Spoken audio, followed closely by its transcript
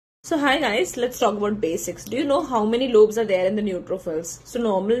So hi guys, let's talk about basics. Do you know how many lobes are there in the neutrophils? So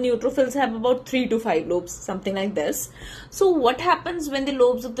normal neutrophils have about 3 to 5 lobes, something like this. So what happens when the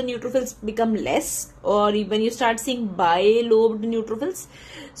lobes of the neutrophils become less, or when you start seeing bilobed neutrophils?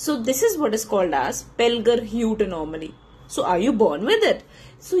 So this is what is called as Pelger-Huët anomaly. So are you born with it?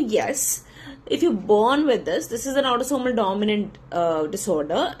 So yes. If you're born with this is an autosomal dominant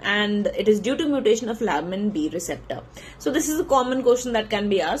disorder, and it is due to mutation of Lamin B receptor. So this is a common question that can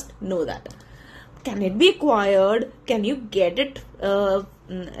be asked. Know that. Can it be acquired? Can you get it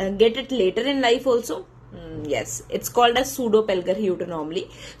later in life also? Yes, it's called as pseudo Pelger-Huët anomaly.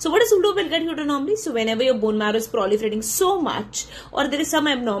 So what is pseudo Pelger-Huët anomaly? So whenever your bone marrow is proliferating so much, or there is some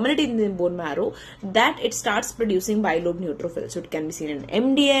abnormality in the bone marrow, that it starts producing bilobed neutrophils. So it can be seen in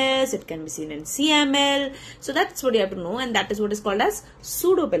MDS, it can be seen in CML. So that's what you have to know, and that is what is called as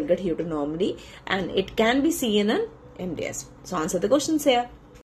pseudo Pelger-Huët anomaly, and it can be seen in MDS. So answer the questions here.